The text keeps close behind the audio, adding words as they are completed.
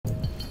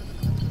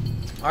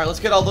Alright, let's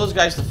get all those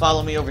guys to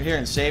follow me over here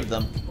and save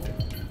them.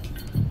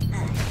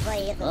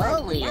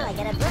 Oh, yeah. I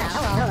get a brush.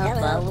 Hello.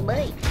 Follow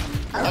me.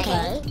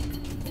 Okay.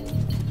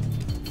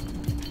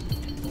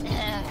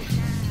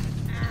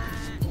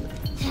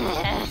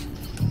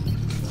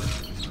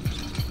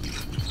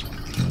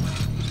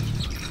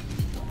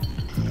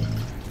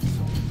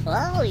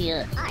 Oh,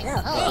 yeah.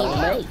 Follow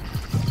me.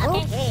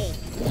 Okay.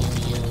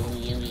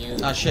 You.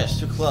 Oh shit, it's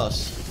too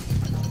close.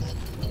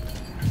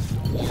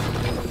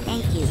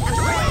 Thank you.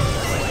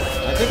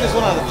 I think there's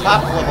one on the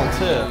top level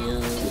too.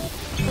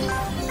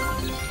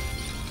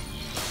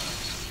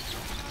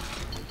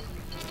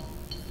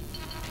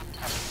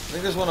 I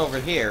think there's one over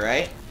here,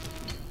 right?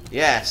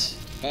 Yes.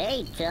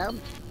 Hey,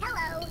 chum.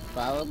 Hello.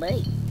 Follow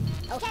me.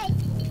 Okay.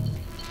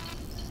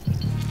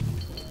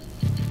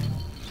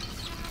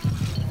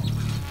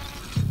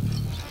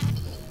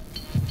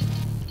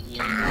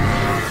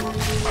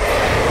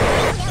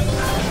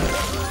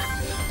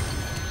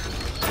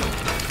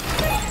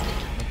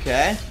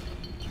 Okay.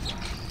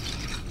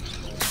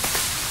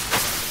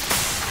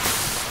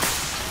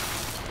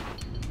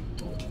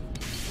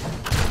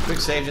 Quick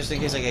save just in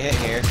case I get hit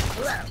here.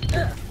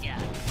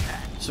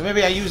 So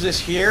maybe I use this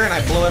here and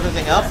I blow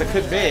everything up? It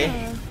could be.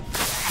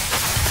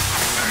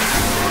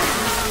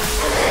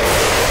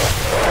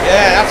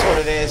 Yeah, that's what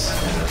it is.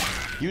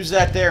 Use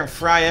that there and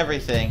fry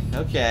everything.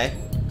 Okay.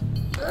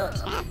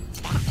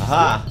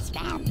 Aha.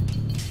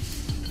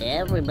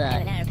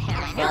 Everybody.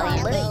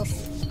 Follow me.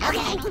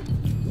 Okay.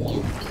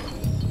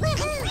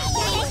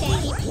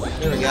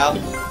 There we go.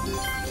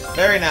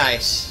 Very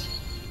nice.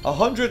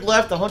 100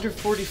 left,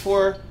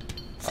 144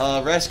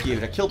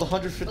 rescued. I killed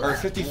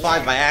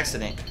 55 by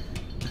accident.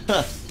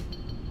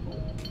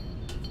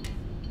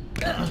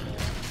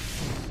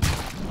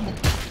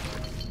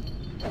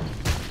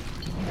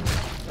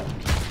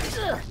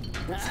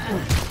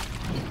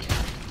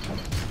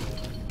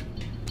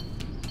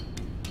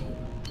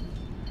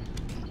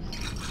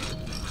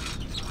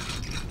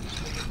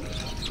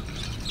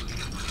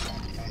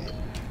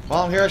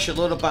 While I'm here, I should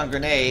load up on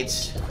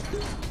grenades.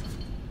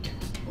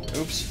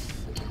 Oops.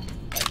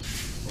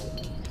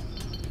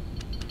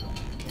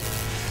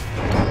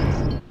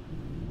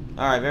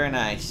 Alright, very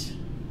nice.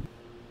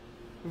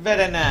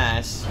 Very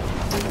nice.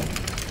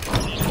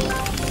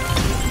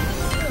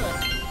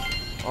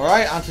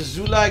 Alright, on to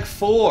Zulag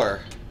 4.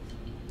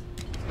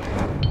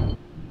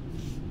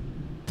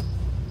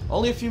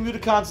 Only a few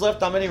Mutacons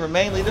left, not many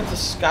remain. Lead them to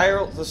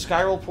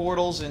Spiral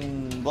portals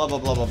and blah blah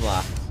blah blah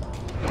blah.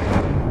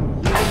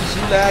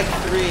 Zulag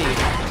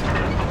 3.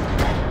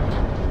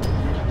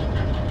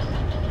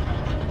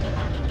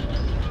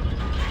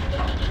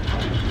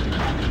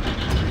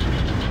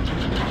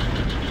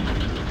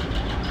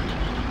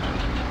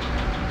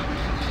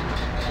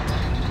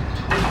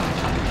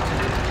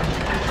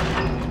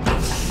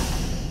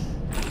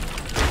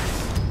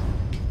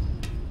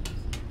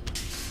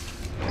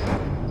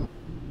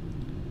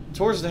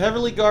 Towards the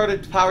heavily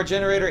guarded power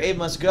generator, Abe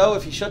must go.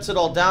 If he shuts it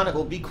all down, it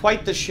will be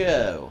quite the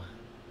show.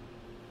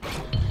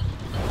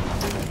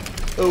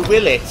 Oh,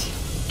 will it?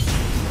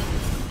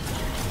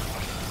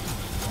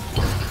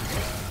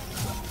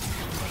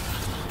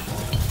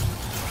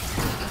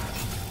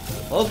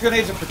 Well, those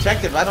grenades are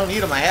protected, but I don't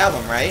need them. I have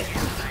them, right?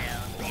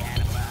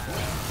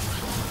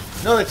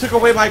 No, they took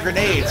away my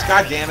grenades.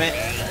 God damn it.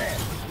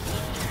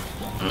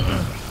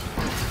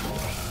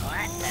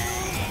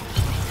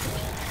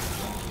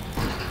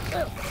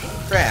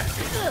 Crap.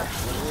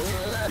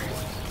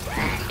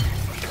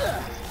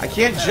 I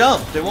can't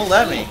jump. They won't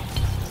let me.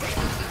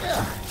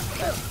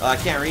 Oh, I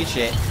can't reach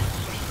it.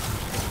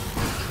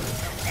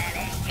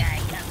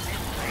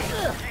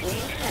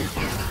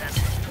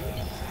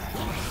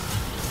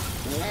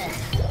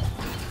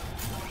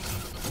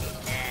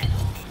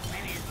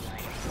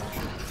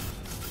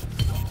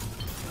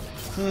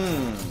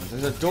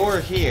 There's a door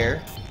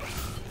here.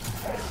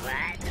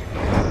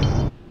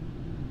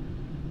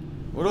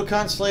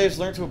 Widokan slaves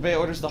learn to obey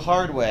orders the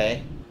hard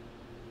way.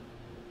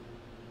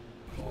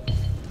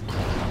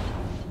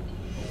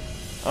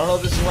 I don't know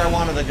if this is where I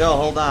wanted to go.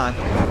 Hold on.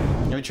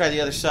 Let me try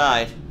the other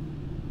side.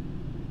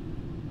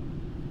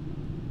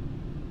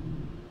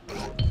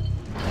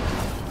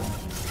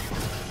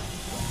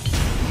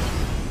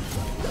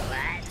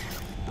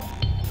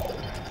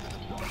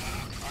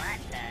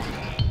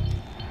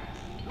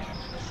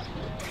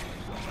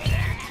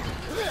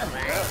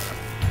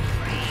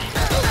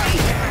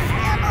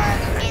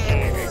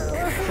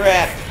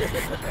 Crap.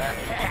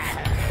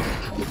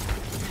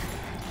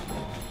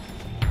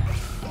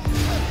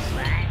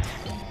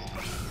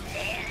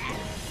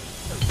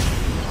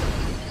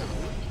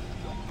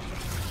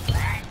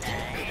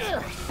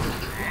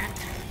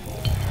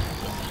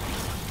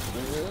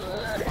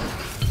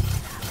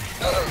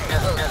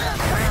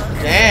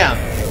 Damn.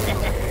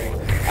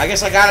 I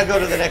guess I gotta go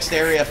to the next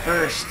area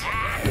first.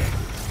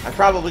 I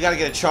probably gotta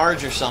get a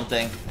charge or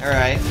something.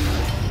 Alright.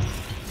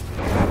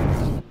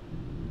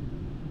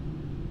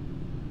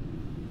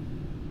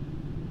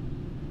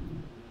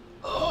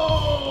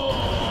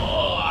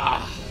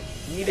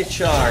 Need a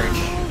charge.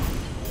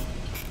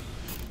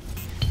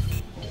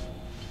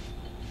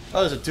 Oh,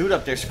 there's a dude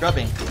up there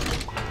scrubbing.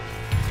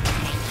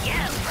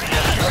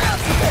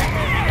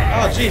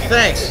 Oh, gee,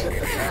 thanks.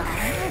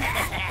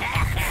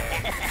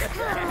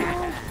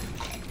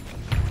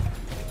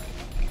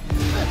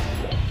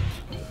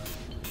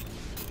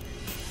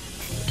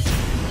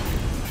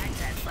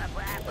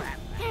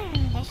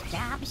 This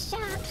job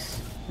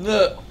sucks.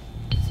 No.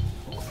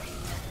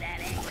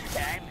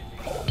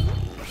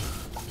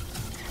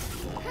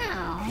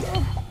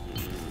 Oh.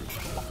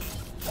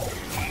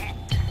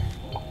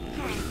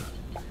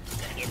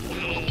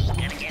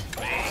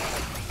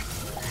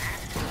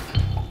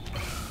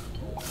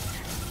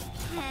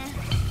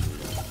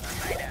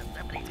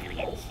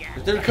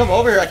 If they would come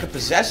over here, I could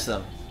possess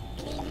them.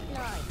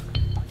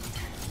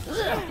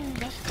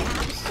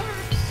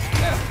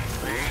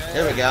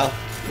 There we go.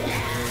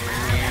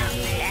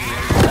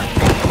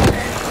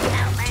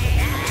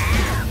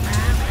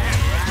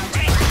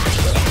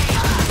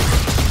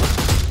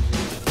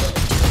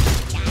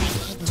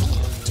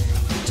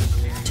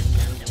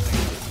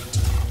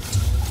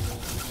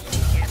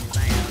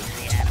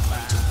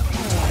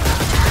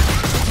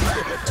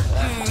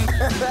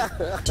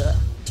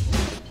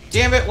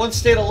 Damn it, one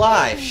stayed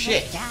alive.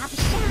 Shit.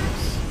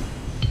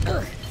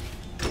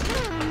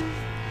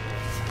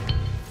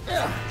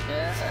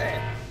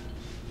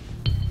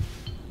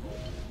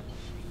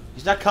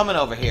 He's not coming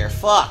over here.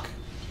 Fuck.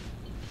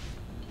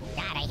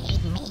 God, I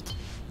hate meat.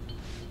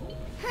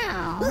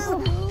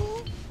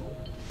 Oh.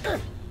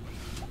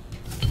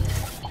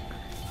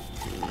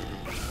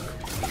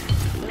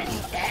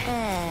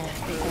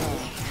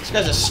 This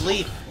guy's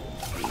asleep.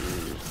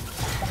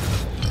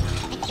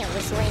 Kill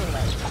this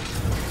laneway.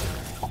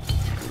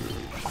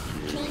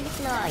 Clean the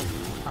floor.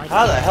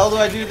 How the hell do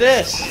I do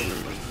this?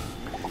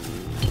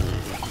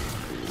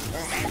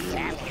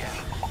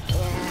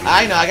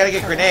 I know, I gotta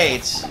get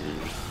grenades.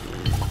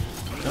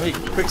 Let me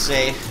quick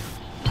save.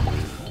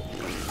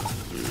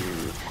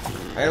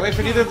 I gotta wait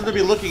for neither of them to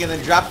be looking and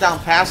then drop down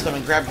past them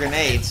and grab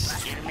grenades.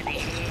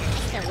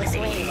 Kill this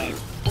laneway.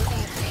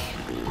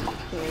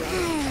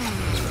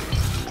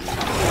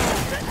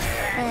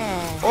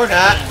 Or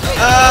not.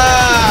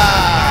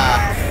 Ah!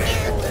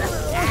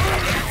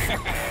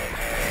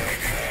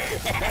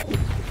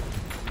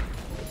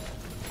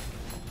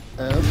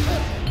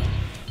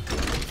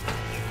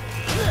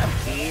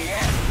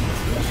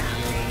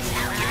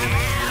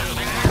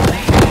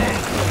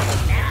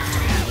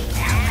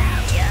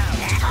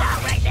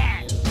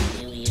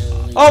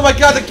 Oh my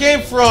god, the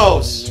game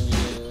froze!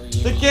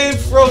 The game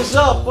froze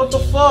up! What the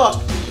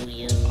fuck?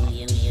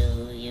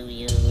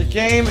 The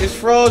game is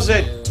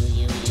frozen!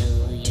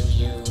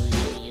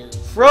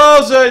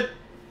 Frozen!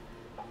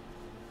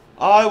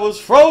 I was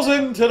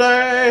frozen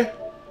today!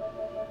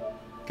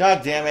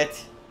 God damn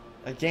it.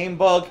 A game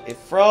bug. It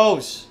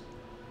froze.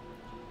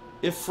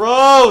 It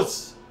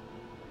froze!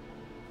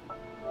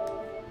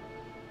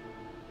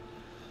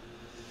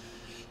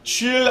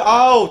 Chill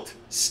out!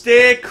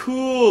 Stay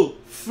cool!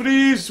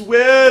 Freeze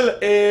well,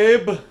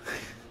 Abe!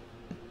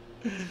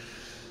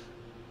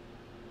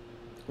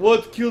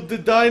 What killed the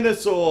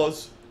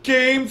dinosaurs?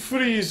 Game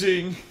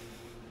freezing!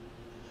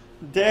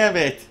 Damn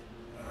it!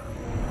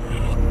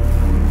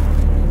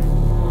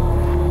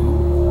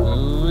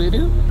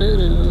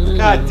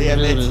 God damn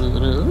it!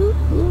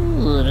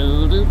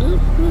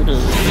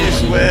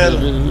 Freeze well!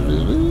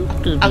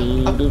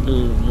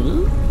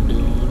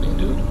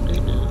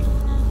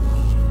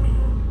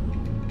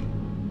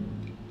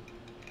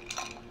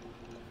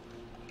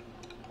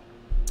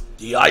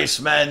 The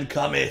Iceman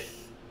cometh.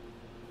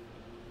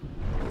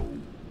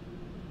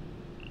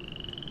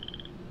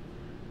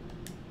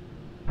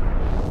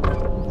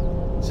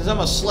 Says I'm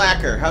a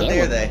slacker. How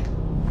dare they?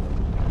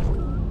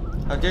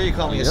 How dare you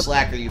call me a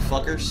slacker, you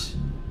fuckers?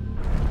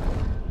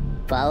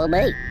 Follow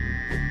me.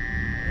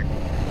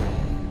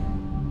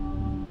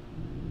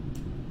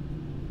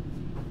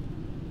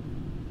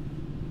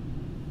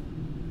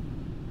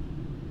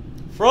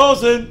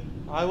 Frozen!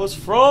 I was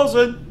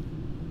frozen!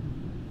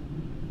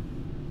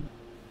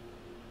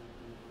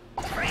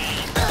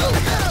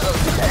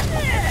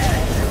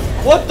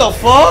 What the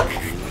fuck?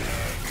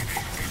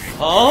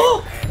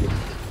 Huh?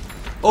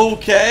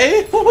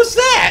 Okay, what was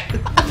that?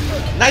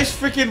 Nice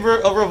freaking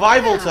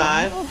revival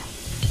time.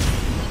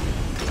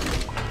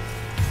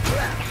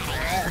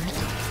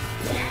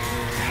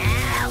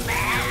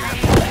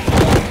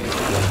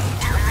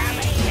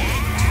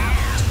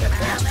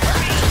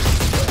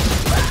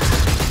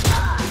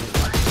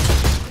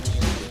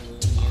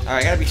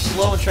 Alright, I gotta be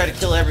slow and try to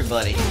kill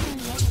everybody.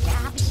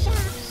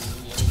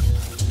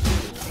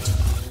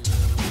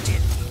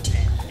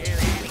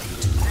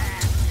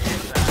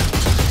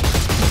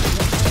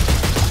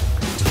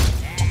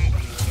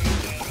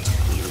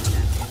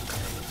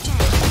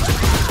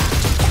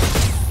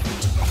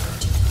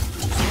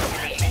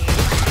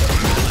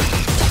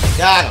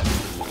 Got him.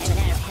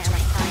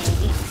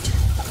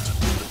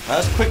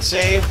 That's a quick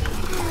save.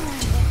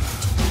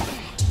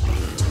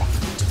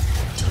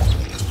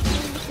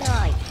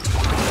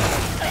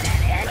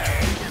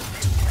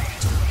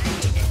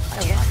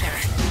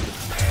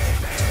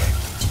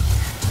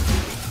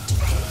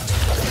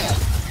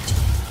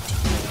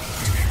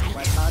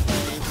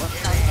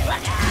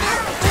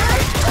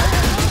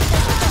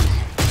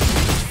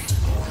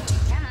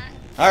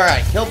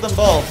 Alright, killed them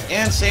both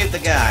and saved the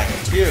guy.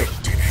 Phew.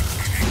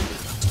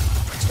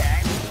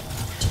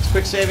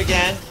 Quick save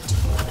again.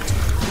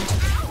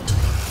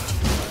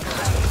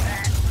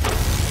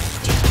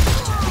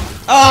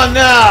 Oh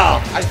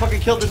no! I fucking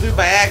killed the dude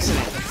by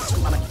accident.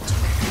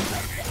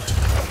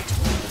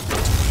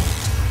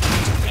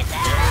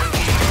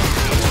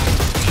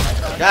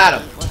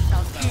 Got him.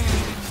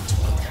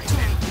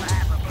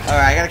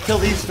 Alright, I gotta kill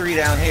these 3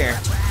 down here.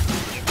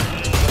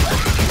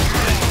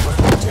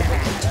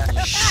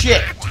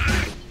 Shit!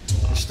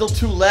 There's still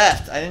 2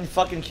 left. I didn't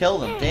fucking kill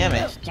them. Damn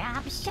it.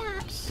 Stops. I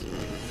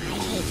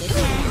hate this.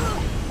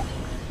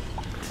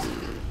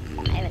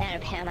 I haven't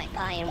had a pound like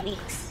pie in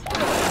weeks. Oh,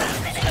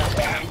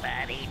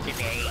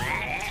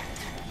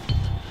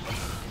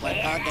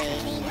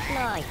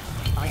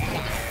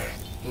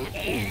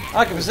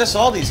 I can possess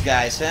all these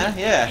guys, huh?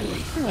 Yeah.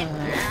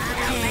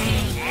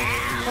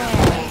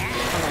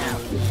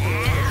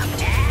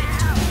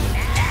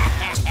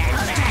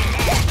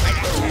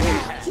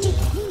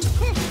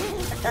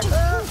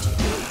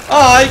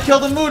 Oh, I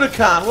killed a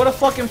Mudokon. What a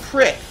fucking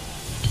prick.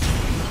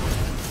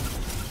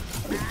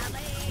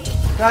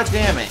 God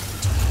damn it.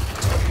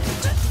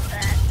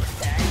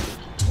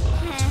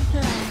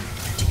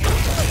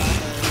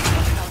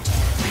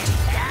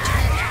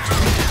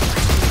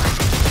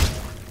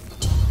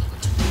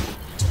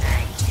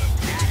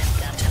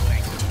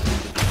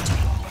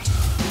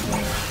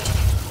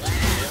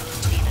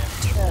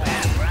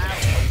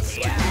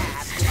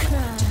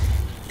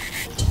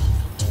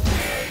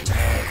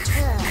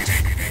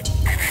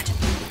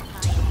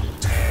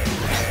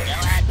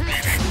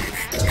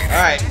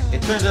 Alright,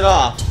 it turns it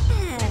off.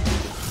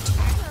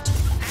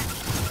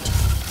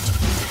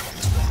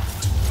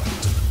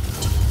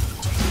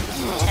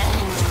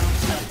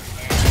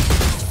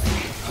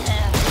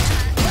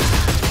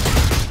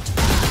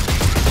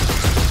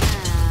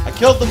 I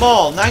killed them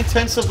all.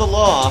 9/10 of the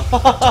law.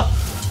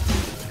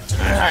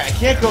 Alright, I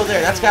can't go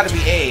there. That's gotta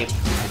be Abe.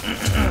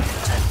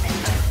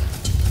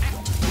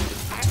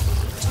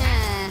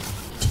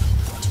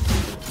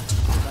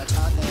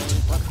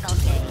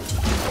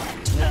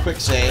 Quick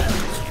save.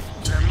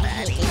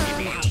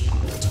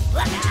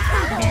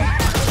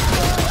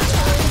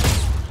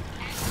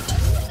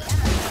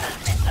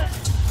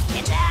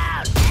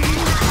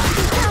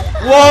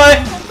 What?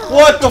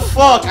 What the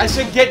fuck? I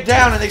said get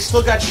down and they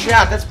still got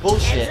shot. That's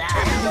bullshit.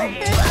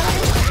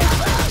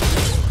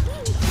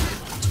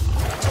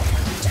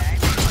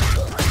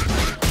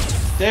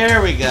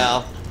 There we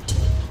go.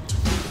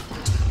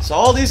 So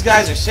all these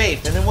guys are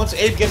safe. And then once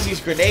Abe gets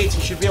these grenades,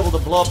 he should be able to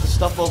blow up the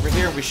stuff over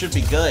here and we should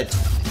be good.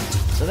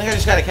 So I think I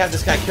just gotta have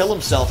this guy kill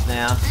himself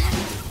now.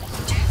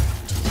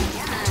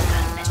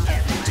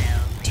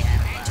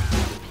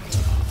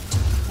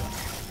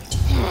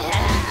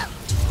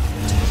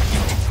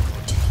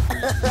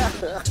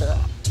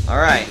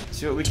 Alright,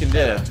 see what we can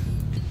do.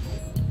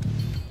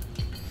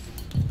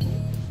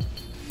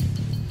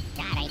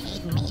 God, I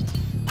hate meat.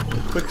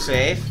 Quick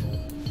save.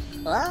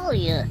 Oh,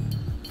 yeah.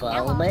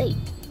 Follow me.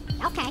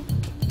 Okay.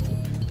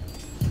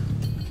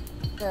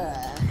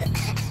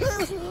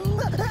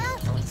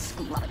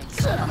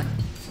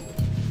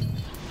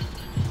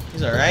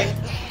 He's alright.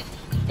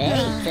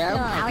 Hey, Joe.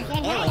 How's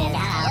your night?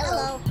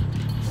 Hello.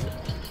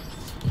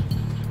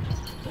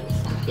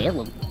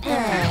 Kill him.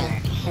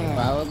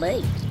 Follow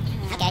me.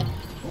 Okay.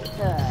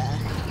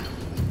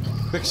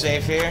 Quick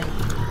save here.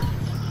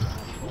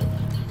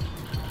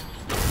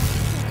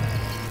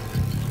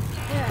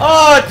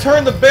 Oh, it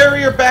turned the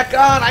barrier back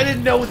on. I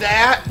didn't know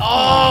that.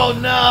 Oh,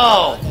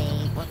 no.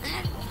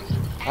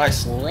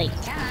 Alright, Wait.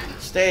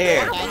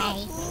 stay here.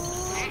 Okay.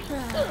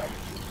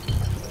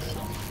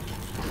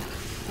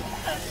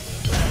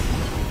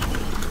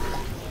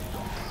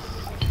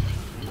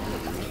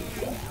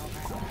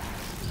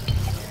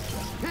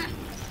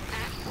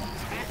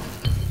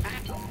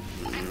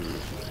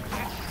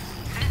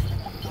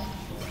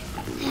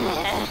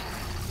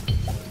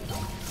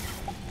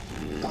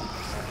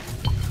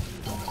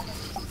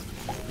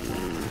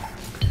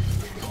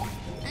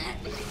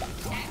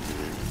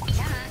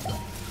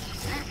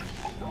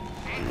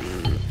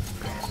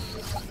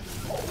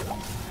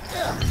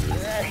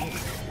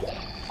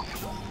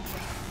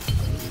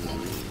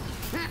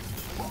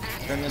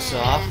 Turn this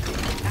off.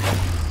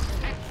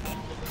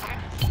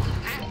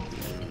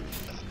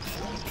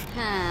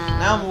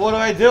 Now,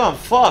 what do? I'm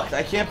fucked.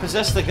 I can't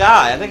possess the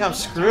guy. I think I'm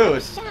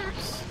screwed.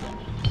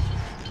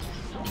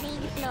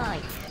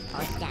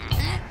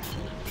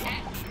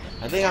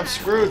 I think I'm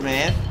screwed,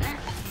 man.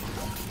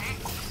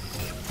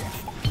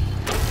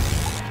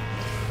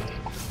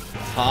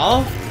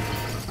 Huh?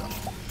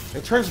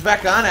 It turns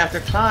back on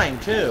after time,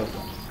 too.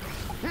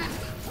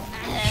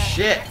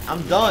 Shit,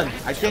 I'm done.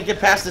 I can't get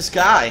past this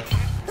guy.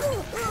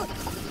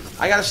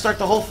 I gotta start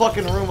the whole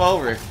fucking room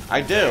over.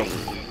 I do.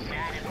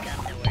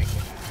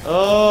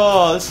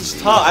 Oh, this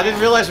is tough. I didn't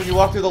realize when you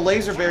walk through the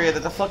laser barrier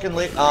that the fucking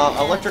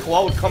electric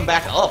wall would come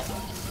back up.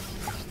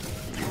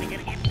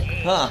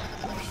 Huh.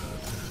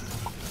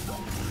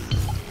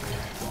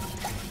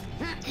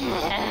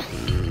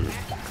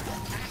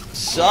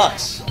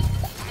 Sucks.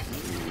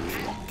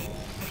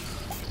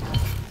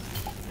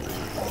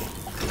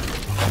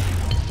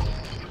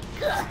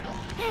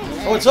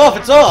 Oh, it's off!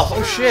 It's off!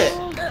 Oh shit!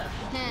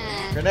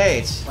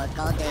 Grenades. Work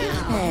all day.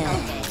 Okay.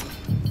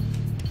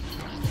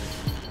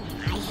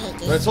 I hate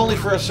this. But it's only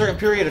for a certain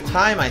period of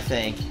time, I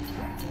think.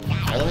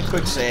 Alright, let me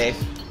quick save.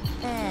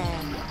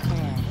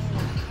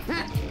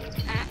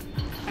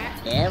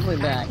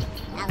 Everybody.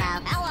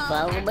 Hello.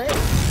 Follow me.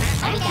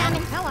 I'm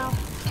coming. Hello.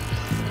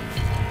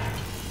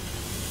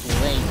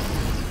 Wait.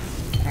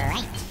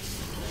 Alright.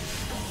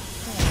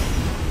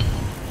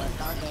 Work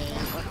all day.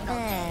 Work all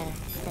day.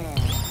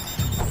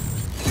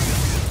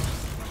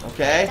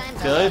 Okay,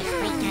 good.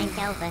 Break time's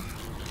over.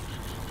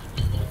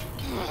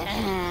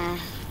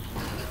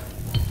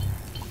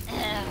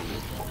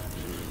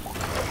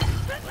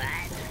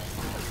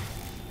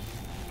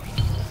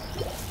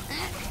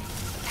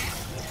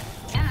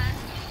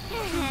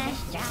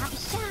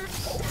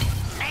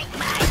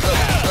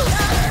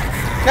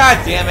 God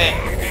damn it!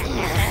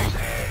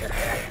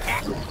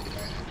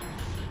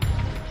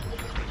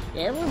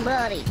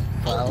 Everybody,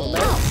 follow me.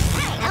 Okay,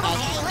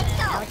 let's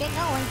go. How's it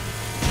going?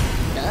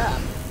 Stop.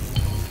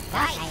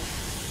 Right.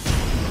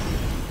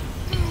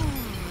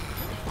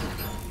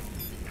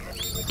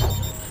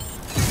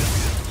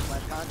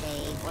 Work all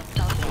day, work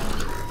all day.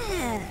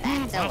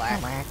 That's a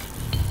work.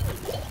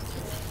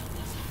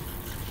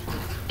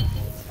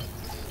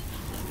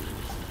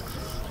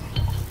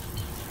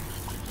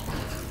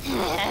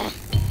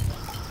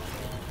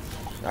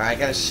 Alright,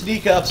 gotta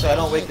sneak up so I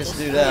don't wake this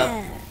dude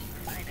up.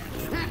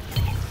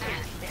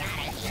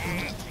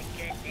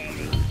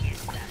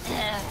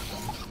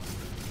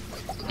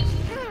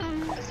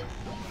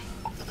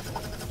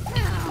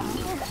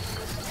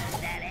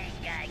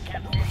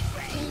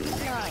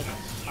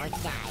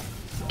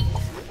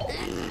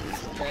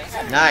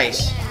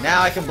 Nice.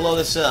 Now I can blow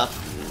this up.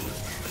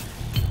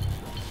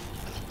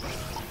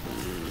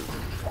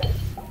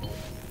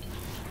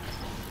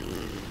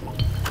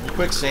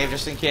 Quick save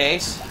just in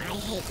case. I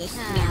hate this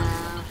smell.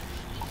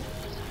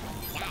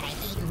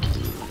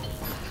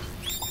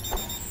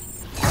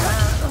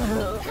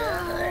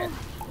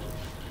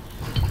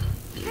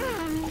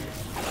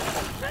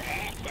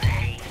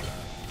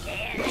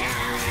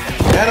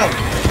 Get him!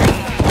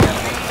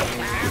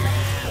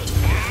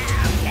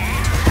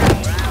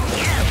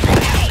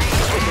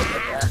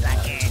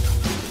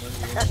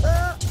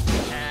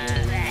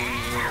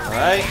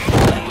 Alright.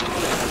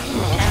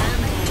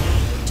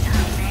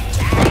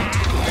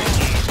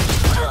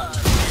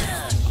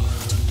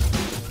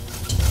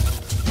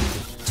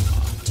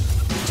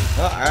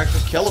 Oh, I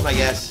just killed him, I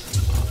guess.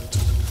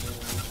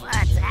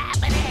 What's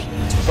happening?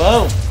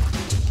 Boom!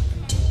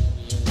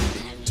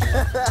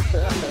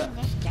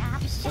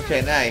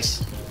 Okay,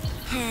 nice.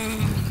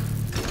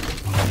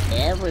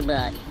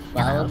 Everybody,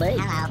 follow me.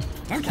 Hello.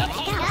 Okay,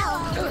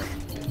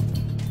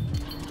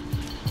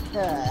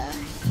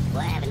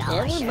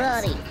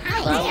 everybody,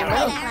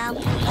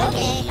 follow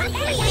me.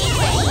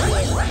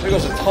 There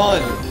goes a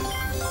ton.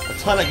 A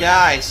ton of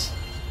guys.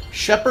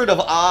 Shepherd of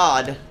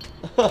Odd.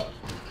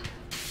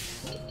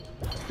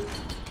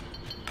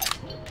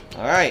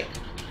 Alright.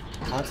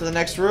 On to the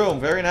next room.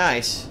 Very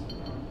nice.